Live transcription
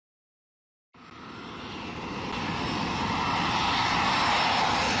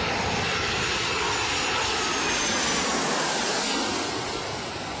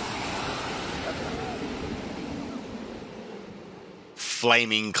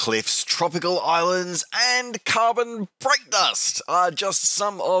Flaming cliffs, tropical islands, and carbon brake dust are just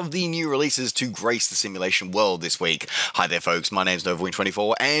some of the new releases to grace the simulation world this week. Hi there folks, my name's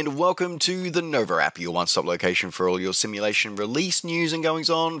NovaWrap and welcome to the NovaWrap, your one-stop location for all your simulation release news and goings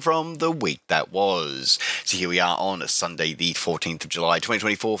on from the week that was. So here we are on Sunday the 14th of July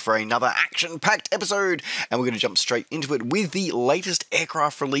 2024 for another action-packed episode, and we're going to jump straight into it with the latest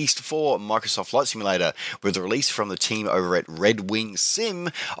aircraft released for Microsoft Flight Simulator, with the release from the team over at Red Wing Sim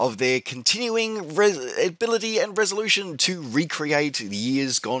of their continuing ability and resolution to recreate the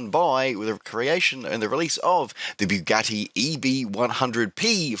years gone by with the creation and the release of the Bugatti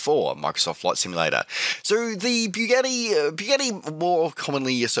EB100P for Microsoft Flight Simulator. So the Bugatti more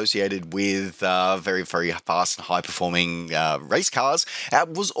commonly associated with very, very fast and high-performing race cars,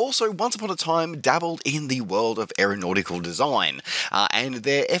 was also once upon a time dabbled in the world of aeronautical design, and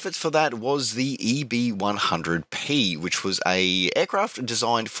their efforts for that was the EB100P, which was a aircraft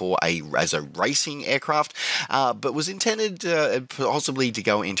designed for as a racing aircraft, but was intended possibly to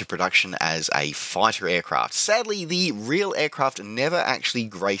go into production as a fighter aircraft. Sadly, the real aircraft never actually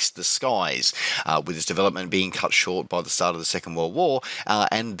graced the skies, with its development being cut short by the start of the Second World War,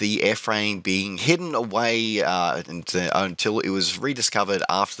 and the airframe being hidden away until it was rediscovered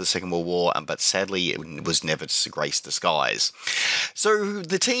after the Second World War, but sadly it was never to grace the skies. So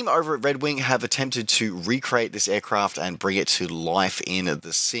the team over at Red Wing have attempted to recreate this aircraft and bring it to life in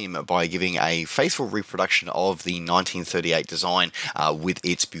the sim by giving a faithful reproduction of the 1938 design with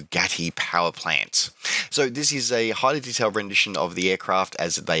its Bugatti power plant. So this is a highly detailed rendition of the aircraft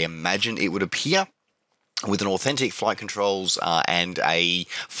as they imagine it would appear, with an authentic flight controls and a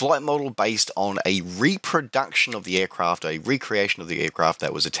flight model based on a reproduction of the aircraft, a recreation of the aircraft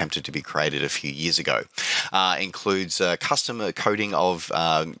that was attempted to be created a few years ago. Includes custom coding of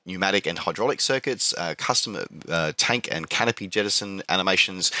pneumatic and hydraulic circuits, custom tank and canopy jettison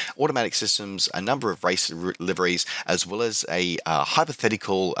animations, automatic systems, a number of race liveries, as well as a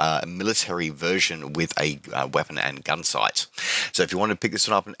hypothetical military version with a weapon and gun sight. So if you want to pick this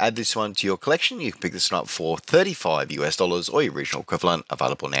one up and add this one to your collection, you can pick this one up for $35 or your regional equivalent,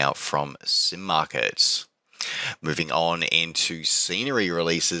 available now from Sim Markets. Moving on into scenery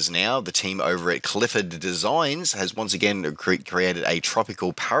releases now, the team over at Clifford Designs has once again created a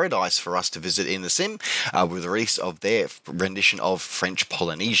tropical paradise for us to visit in the sim, with the release of their rendition of French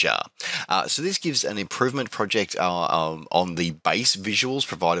Polynesia. So this gives an improvement project on the base visuals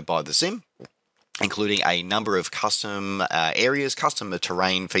provided by the sim, including a number of custom areas, custom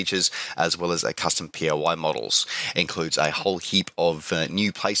terrain features, as well as a custom POI models. It includes a whole heap of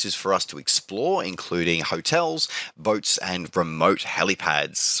new places for us to explore, including hotels, boats, and remote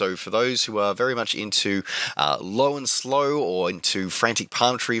helipads. So for those who are very much into low and slow or into frantic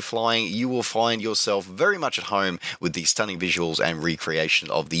palm tree flying, you will find yourself very much at home with the stunning visuals and recreation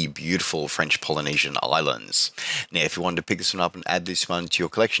of the beautiful French Polynesian islands. Now, if you wanted to pick this one up and add this one to your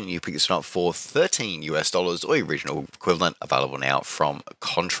collection, you pick this one up for $13 or your regional equivalent, available now from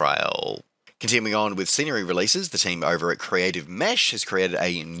Contrail. Continuing on with scenery releases, the team over at Creative Mesh has created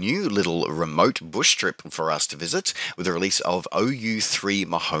a new little remote bush strip for us to visit with the release of OU3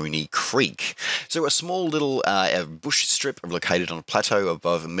 Mahoney Creek. So a small little bush strip located on a plateau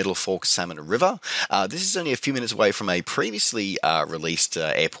above Middle Fork Salmon River. This is only a few minutes away from a previously released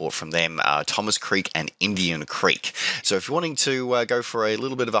airport from them, Thomas Creek and Indian Creek. So if you're wanting to go for a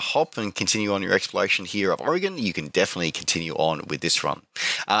little bit of a hop and continue on your exploration here of Oregon, you can definitely continue on with this run.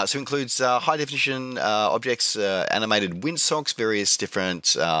 So it includes high-definition objects, animated windsocks, various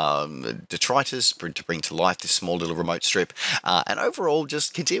different detritus to bring to life this small little remote strip, and overall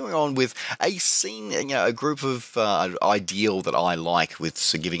just continuing on with a scene, a group of ideal that I like,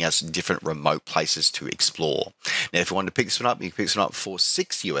 with giving us different remote places to explore. Now, if you want to pick this one up, you can pick this one up for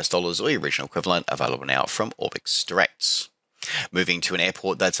 $6 or your regional equivalent, available now from Orbix Direct. Moving to an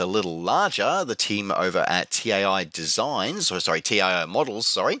airport that's a little larger, the team over at TAI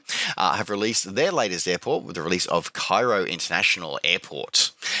Models, have released their latest airport with the release of Cairo International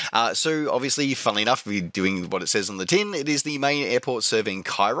Airport. So obviously, funnily enough, we're doing what it says on the tin. It is the main airport serving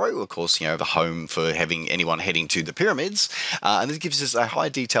Cairo, of course, the home for having anyone heading to the pyramids. And this gives us a high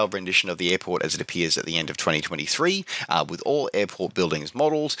detailed rendition of the airport as it appears at the end of 2023, with all airport buildings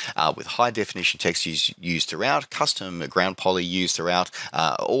modelled, with high definition text used throughout, custom ground poly used throughout,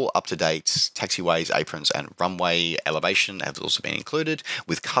 all up-to-date taxiways, aprons, and runway elevation have also been included,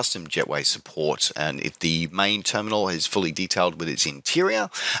 with custom jetway support. And if the main terminal is fully detailed with its interior,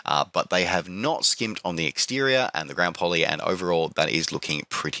 but they have not skimped on the exterior and the ground poly, and overall that is looking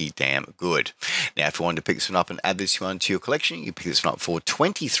pretty damn good. Now, if you wanted to pick this one up and add this one to your collection, you pick this one up for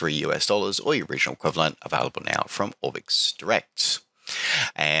 $23 or your original equivalent, available now from Orbix Direct.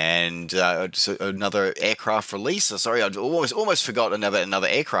 And so another aircraft release. Sorry, I'd almost forgotten about another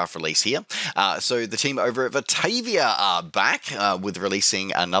aircraft release here. So the team over at Batavia are back with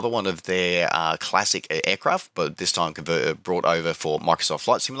releasing another one of their classic aircraft, but this time brought over for Microsoft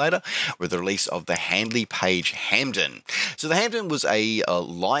Flight Simulator with the release of the Handley Page Hamden. So the Hamden was a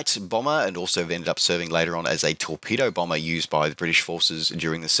light bomber and also ended up serving later on as a torpedo bomber used by the British forces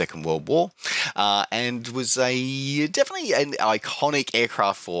during the Second World War, and was definitely an iconic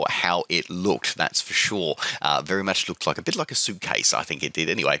aircraft for how it looked, that's for sure. Very much looked like a bit like a suitcase, I think it did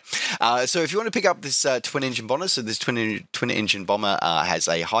anyway. So if you want to pick up this twin-engine bomber, so this twin-engine bomber has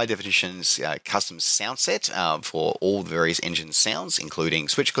a high-definition custom sound set for all the various engine sounds, including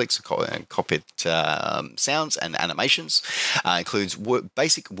switch clicks, cockpit sounds, and animations. Includes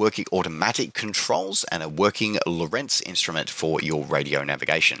basic working automatic controls and a working Lorentz instrument for your radio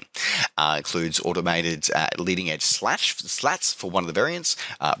navigation. Includes automated leading-edge slats for one of the variants,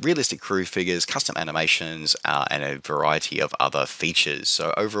 realistic crew figures, custom animations, and a variety of other features.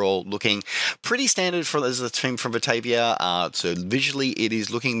 So overall, looking pretty standard as a team from Batavia. So visually, it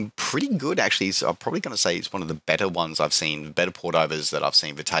is looking pretty good. Actually, I'm probably going to say it's one of the better ones I've seen, better portovers that I've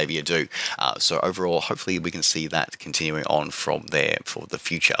seen Batavia do. So overall, hopefully we can see that continuing on from there for the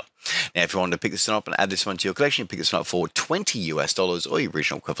future. Now, if you wanted to pick this one up and add this one to your collection, pick this one up for $20 or your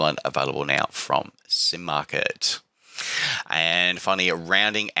regional equivalent, available now from SimMarket. And finally,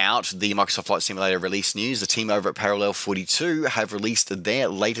 rounding out the Microsoft Flight Simulator release news, the team over at Parallel 42 have released their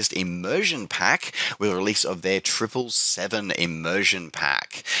latest immersion pack with the release of their 777 immersion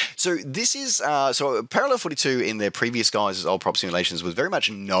pack. So this is, so Parallel 42 in their previous guys as old prop simulations was very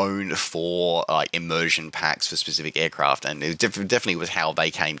much known for immersion packs for specific aircraft, and it definitely was how they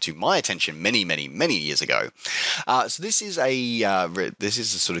came to my attention many years ago. So this is a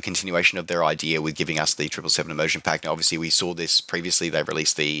sort of continuation of their idea with giving us the 777 immersion pack. Now, obviously, we saw this previously. They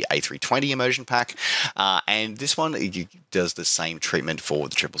released the A320 immersion pack, and this one does the same treatment for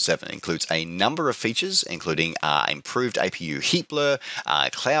the 777. It includes a number of features, including improved APU heat blur,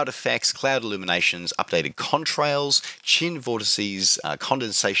 cloud effects, cloud illuminations, updated contrails, chin vortices,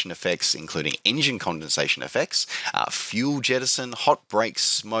 condensation effects, including engine condensation effects, fuel jettison, hot brakes,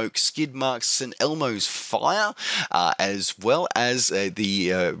 smoke, skid marks, and Elmo's fire, as well as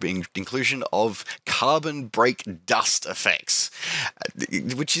the inclusion of carbon brake dust effects,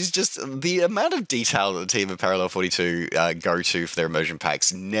 which is just the amount of detail that the team of Parallel 42 go to for their immersion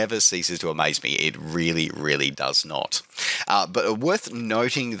packs never ceases to amaze me. It really does not. But worth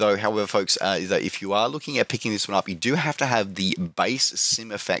noting, though, however, folks, is that if you are looking at picking this one up, you do have to have the base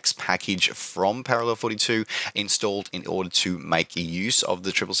SimFX package from Parallel 42 installed in order to make use of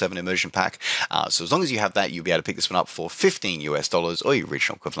the 777 immersion pack. So as long as you have that, you'll be able to pick this one up for $15 or your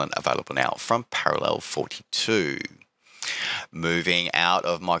original equivalent, available now from Parallel 42. Moving out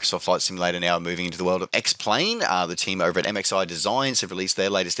of Microsoft Flight Simulator now, moving into the world of X-Plane. The team over at MXI Designs have released their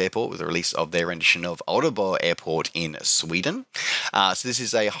latest airport with the release of their rendition of Odeberg Airport in Sweden. So this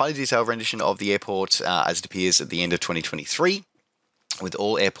is a highly detailed rendition of the airport as it appears at the end of 2023. With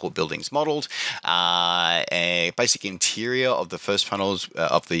all airport buildings modelled, a basic interior of the first panels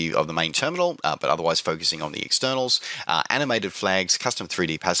of the main terminal, but otherwise focusing on the externals, animated flags, custom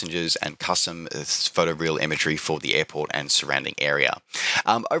 3D passengers, and custom photoreal imagery for the airport and surrounding area.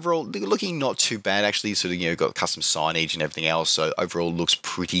 Overall, looking not too bad actually. Sort of got custom signage and everything else. So overall, looks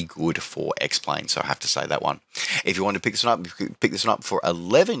pretty good for X-Plane. So I have to say that one. If you want to pick this one up, you can pick this one up for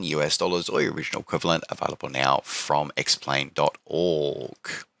 $11 or your original equivalent, available now from xplane.org.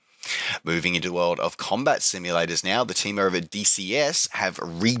 Moving into the world of combat simulators now, the team over at DCS have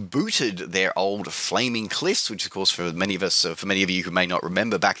rebooted their old Flaming Cliffs, which of course for many of us, for many of you who may not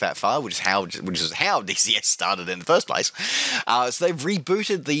remember back that far, which is how DCS started in the first place. So they've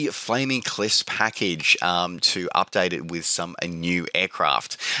rebooted the Flaming Cliffs package to update it with some new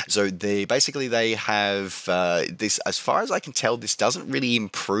aircraft. So they have this, as far as I can tell, this doesn't really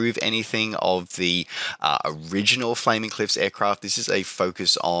improve anything of the original Flaming Cliffs aircraft. This is a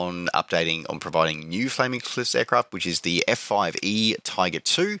focus on providing new Flaming Cliffs aircraft, which is the F5E Tiger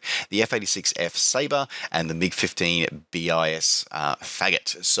II, the F-86F Sabre, and the MiG-15 BIS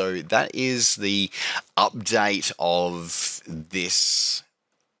Faggot. So that is the update of this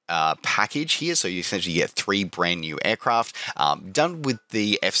package here. So you essentially get 3 brand new aircraft, done with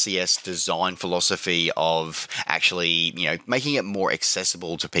the FCS design philosophy of actually, making it more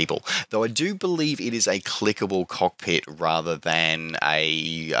accessible to people. Though I do believe it is a clickable cockpit rather than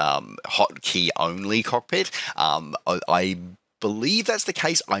a hotkey only cockpit. I believe that's the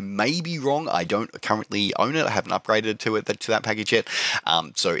case. I may be wrong. I don't currently own it. I haven't upgraded to that package yet.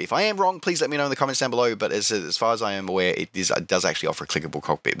 So if I am wrong, please let me know in the comments down below. But as far as I am aware, it does actually offer a clickable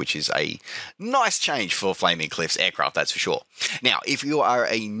cockpit, which is a nice change for Flaming Cliffs aircraft, that's for sure. Now, if you are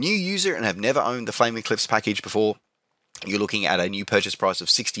a new user and have never owned the Flaming Cliffs package before, you're looking at a new purchase price of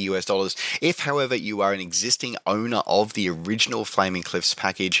 $60 US. If, however, you are an existing owner of the original Flaming Cliffs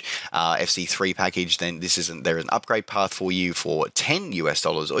package, FC3 package, then there is an upgrade path for you for $10 US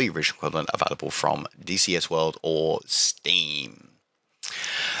or your original equivalent, available from DCS World or Steam.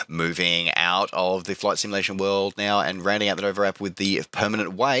 Moving out of the flight simulation world now and rounding out the NovaWrap with the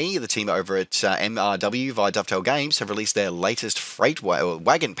Permanent Way, the team over at MRW via Dovetail Games have released their latest freight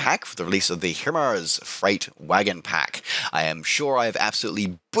wagon pack for the release of the Himmers Freight Wagon Pack. I am sure I have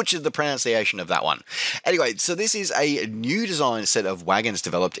absolutely butchered the pronunciation of that one. Anyway, so this is a new design set of wagons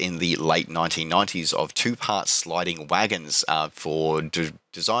developed in the late 1990s of two-part sliding wagons for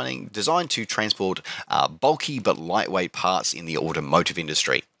designed to transport bulky but lightweight parts in the automotive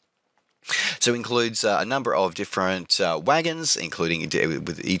industry. So it includes a number of different wagons, including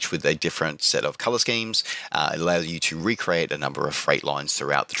each with a different set of color schemes. It allows you to recreate a number of freight lines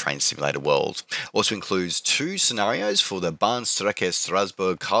throughout the train simulator world. Also includes 2 scenarios for the Bahnstrecke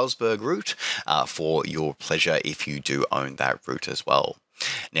Strasbourg-Karlsruhe route for your pleasure if you do own that route as well.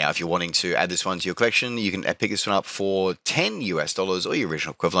 Now, if you're wanting to add this one to your collection, you can pick this one up for $10 US or your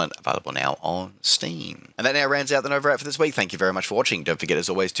original equivalent, available now on Steam. And that now rounds out the NovaWrap for this week. Thank you very much for watching. Don't forget, as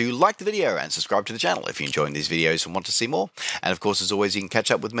always, to like the video and subscribe to the channel if you're enjoying these videos and want to see more. And of course, as always, you can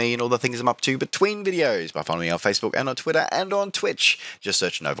catch up with me and all the things I'm up to between videos by following me on Facebook and on Twitter and on Twitch. Just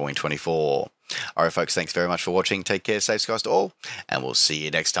search NovaWin24. Alright, folks, thanks very much for watching. Take care, safe skies to all, and we'll see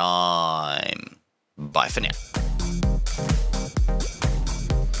you next time. Bye for now.